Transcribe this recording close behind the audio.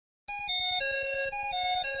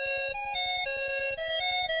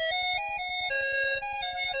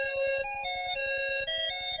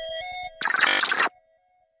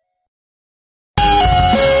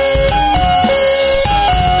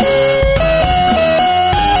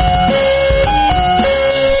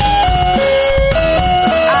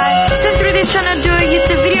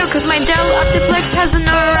hasn't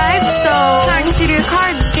arrived, so trying to studio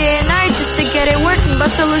cards day and night just to get it working,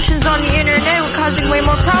 but solutions on the internet were causing way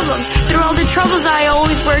more problems. Through all the troubles, I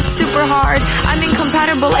always worked super hard. I'm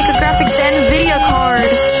incompatible like a graphics and video card.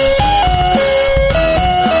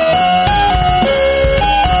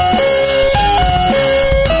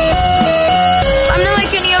 I'm not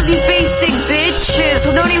like any of these basic bitches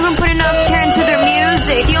who don't even put enough care into their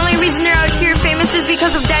music. The only reason they're out here famous is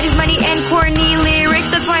because of daddy's money and corny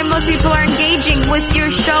lyrics. That's why most people are engaging with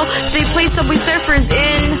your show, so they play Subway Surfers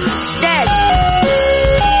instead.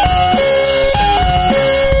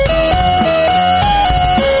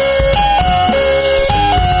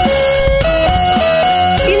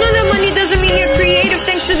 You know that money doesn't mean you're creative.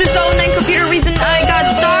 Thanks to this online computer reason I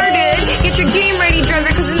got started. Get your game ready,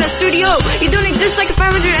 driver, cause in the studio you don't exist like a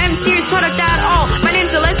 500M series product at all. My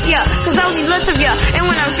name's Alessia, cause I'll need less of ya, and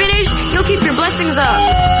when I'm finished, you'll keep your blessings up.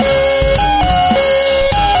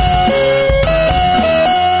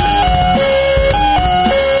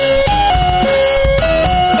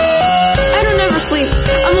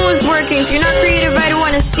 I'm always working. If you're not creative, I don't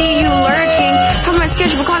want to see you lurking. Have my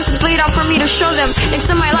sketchbook concepts laid out for me to show them. Next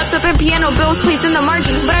to my laptop and piano bills placed in the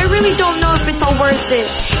margin. But I really don't know if it's all worth it.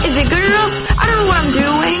 Is it good enough? I don't know what I'm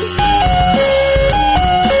doing.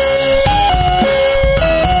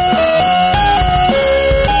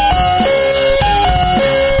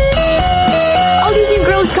 All these young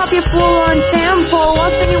girls copy a full-on sample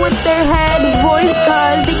while singing with their head voice,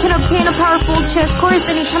 cause they can obtain a powerful chest chorus.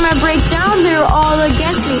 Anytime I break down, they're all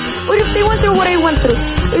against me. What if they went through what I went through?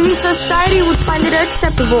 Maybe society would find it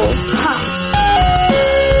acceptable.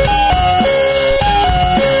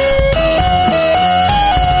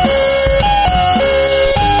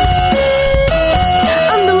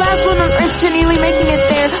 I'm the last one on earth genuinely making it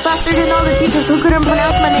there. Faster than all the teachers who couldn't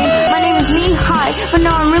pronounce my name. My name is me, high, but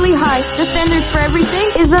now I'm really high. The standards for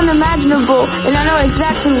everything is unimaginable, and I know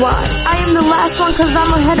exactly why. I am the last one cause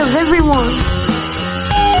I'm ahead of everyone.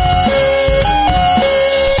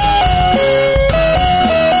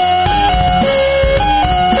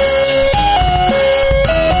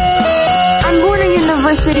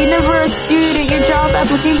 University, never a student. Your job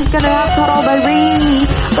application's gonna have taught all by RiMi,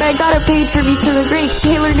 but I got a paid tribute to the greats,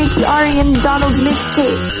 Taylor, Nicki, Ari, and Donald's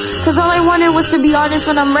mixtapes. Cause all I wanted was to be honest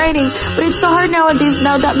when I'm writing, but it's so hard nowadays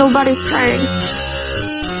now that nobody's trying.